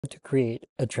To create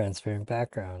a transparent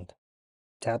background,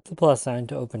 tap the plus sign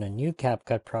to open a new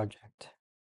CapCut project.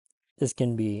 This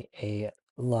can be a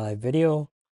live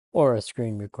video or a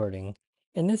screen recording.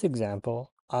 In this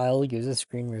example, I'll use a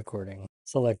screen recording.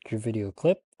 Select your video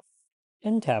clip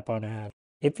and tap on Add.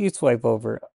 If you swipe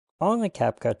over on the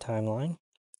CapCut timeline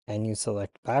and you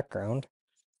select Background,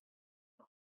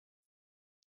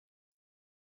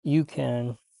 you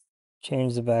can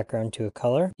change the background to a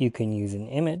color. You can use an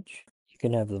image. You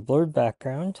can have the blurred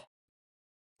background.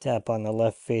 Tap on the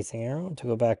left-facing arrow to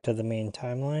go back to the main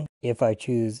timeline. If I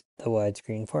choose the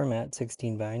widescreen format,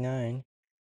 16:9,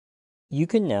 you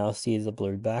can now see the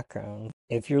blurred background.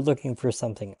 If you're looking for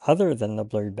something other than the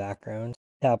blurred background,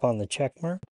 tap on the check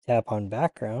mark, tap on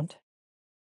Background,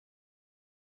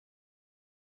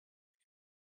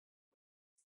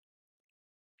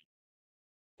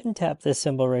 and tap this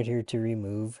symbol right here to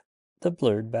remove the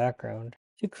blurred background.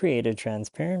 To create a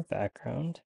transparent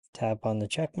background, tap on the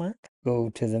check mark, go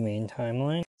to the main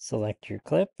timeline, select your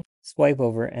clip, swipe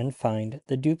over and find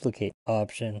the duplicate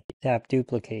option. Tap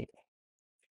duplicate.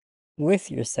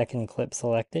 With your second clip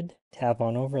selected, tap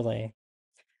on overlay.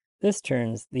 This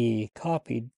turns the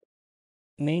copied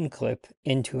main clip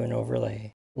into an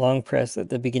overlay. Long press at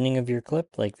the beginning of your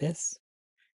clip like this,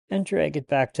 and drag it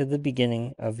back to the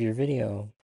beginning of your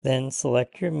video. Then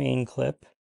select your main clip,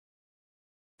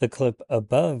 the clip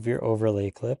above your overlay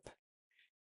clip,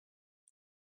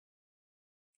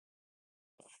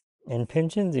 and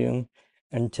pinch and zoom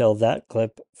until that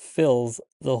clip fills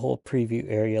the whole preview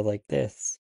area like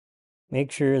this.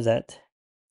 Make sure that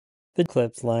the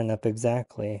clips line up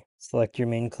exactly. Select your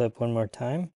main clip one more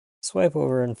time, swipe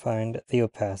over and find the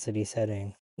opacity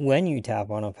setting. When you tap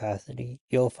on opacity,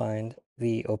 you'll find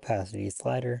the opacity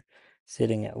slider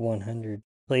sitting at 100.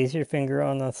 Place your finger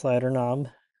on the slider knob,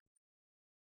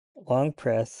 long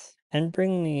press, and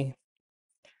bring the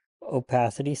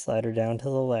opacity slider down to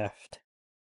the left.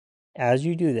 As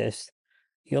you do this,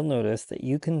 you'll notice that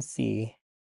you can see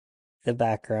the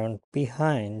background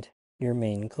behind your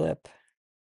main clip.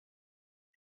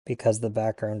 Because the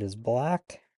background is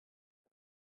black,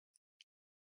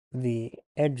 the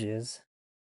edges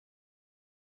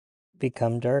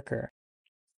become darker.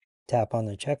 Tap on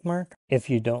the check mark. If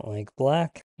you don't like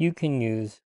black, you can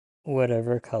use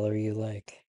whatever color you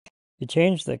like. To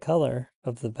change the color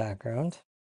of the background,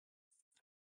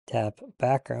 tap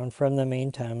Background from the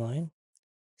main timeline,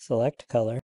 select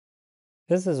Color.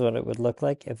 This is what it would look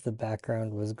like if the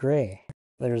background was gray.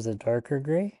 There's a darker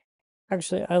gray.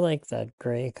 Actually, I like that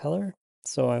gray color,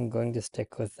 so I'm going to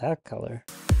stick with that color.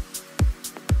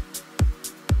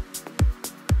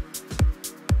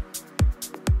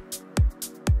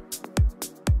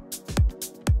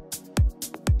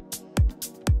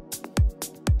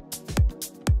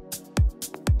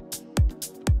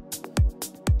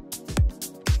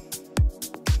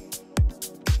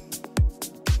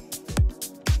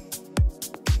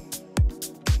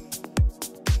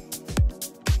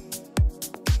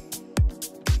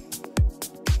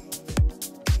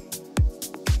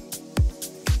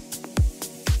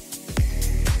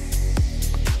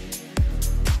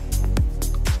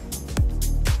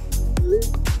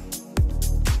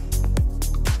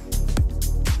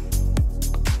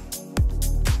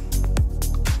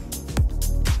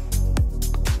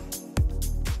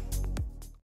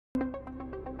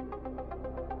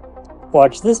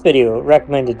 Watch this video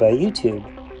recommended by YouTube.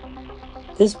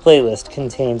 This playlist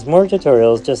contains more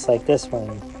tutorials just like this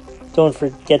one. Don't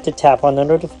forget to tap on the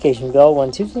notification bell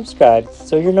once you've subscribed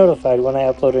so you're notified when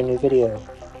I upload a new video.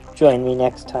 Join me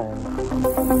next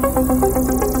time.